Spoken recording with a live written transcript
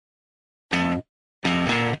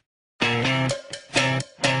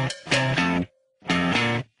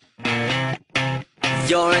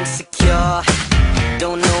You're insecure,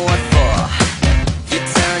 don't know what for. You're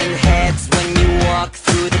turning heads when you walk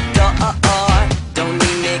through the door. Don't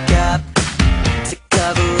need makeup to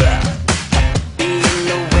cover up. Being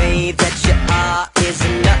the way that you are is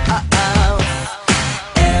enough.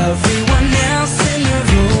 Everyone else in the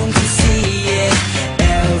room can see it.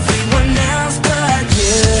 Everyone else but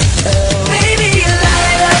you. Baby, you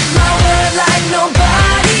light up my world like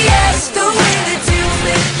nobody else. The way that you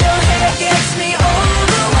flip your hair gets me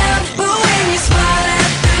overwhelmed. But when you smile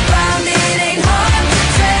at the ground, it ain't hard to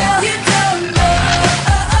tell. You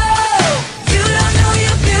don't know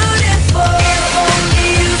you're beautiful. If only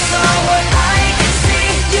you saw what I can see,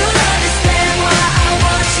 you'll understand why I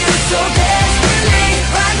want you so desperately.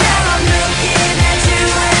 Right now I'm looking at you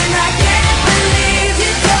and I can't believe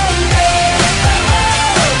you don't know.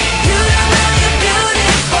 You don't know you're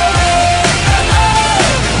beautiful.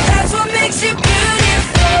 That's what makes you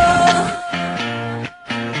beautiful.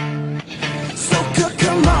 So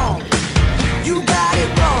come on, you got it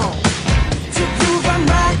wrong. To prove I'm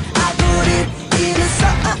right, I put it in a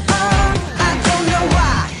song. I don't know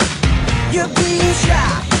why you're being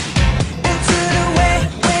shy and turn away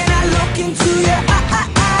when I look into your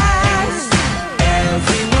eyes.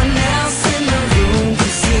 Everyone else in the room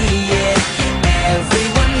can see it.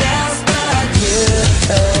 Everyone else but you.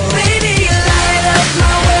 Baby, you light up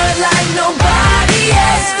my world like nobody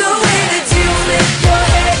else. The way that you flip your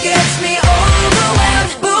hair gets me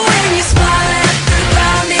overwhelmed. But when you smile at the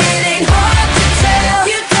ground, it ain't hard to tell.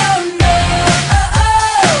 You don't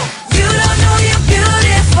know you're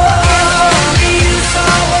beautiful. If only you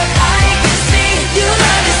saw what I can see, you'll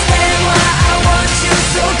understand why I want you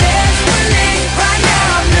so desperately. Right now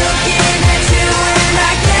I'm looking at you and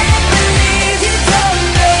I can't believe you don't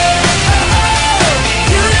know.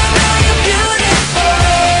 You don't know you're beautiful.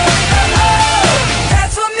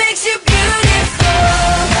 That's what makes you beautiful.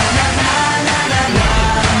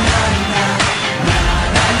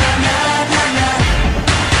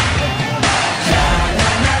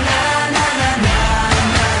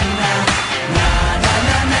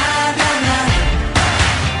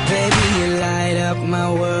 Baby, you light up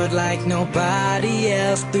my world like nobody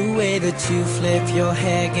else. The way that you flip your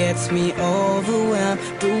hair gets me overwhelmed.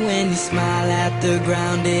 But when you smile at the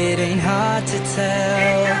ground, it ain't hard to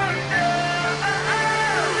tell.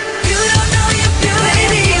 You don't know you're beautiful.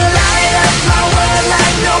 Baby, you light up my world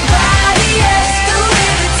like nobody else. The way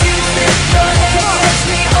that you flip your hair gets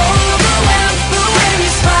me overwhelmed. But when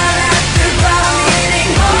you smile at the ground, it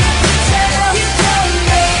ain't hard to tell. You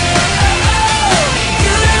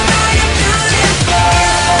don't know you're beautiful.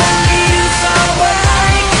 If only you saw what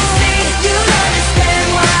I can see, you'll understand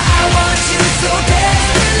why I want you so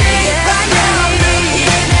desperately. Right now I'm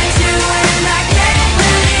looking at you and I can't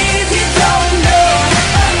believe you don't know.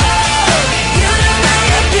 You don't know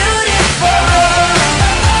you're beautiful.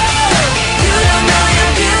 You don't know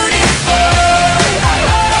you're beautiful.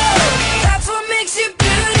 That's what makes you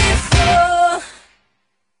beautiful.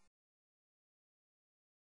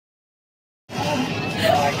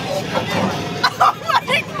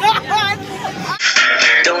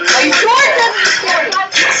 Don't know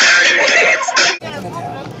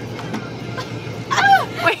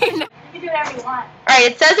Wait, no. You can do whatever you want. Alright,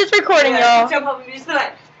 it says it's recording, y'all. Jump up and just do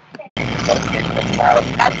it.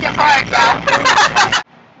 That's your part, bro.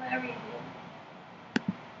 Whatever you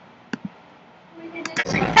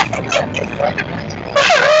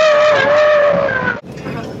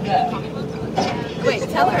Wait,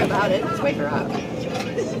 tell her about it. Just wake her up.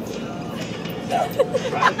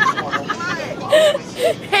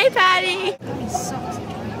 Hey, Patty.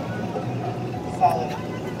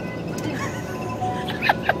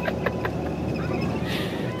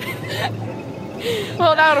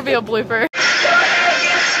 Well, that'll be a blooper.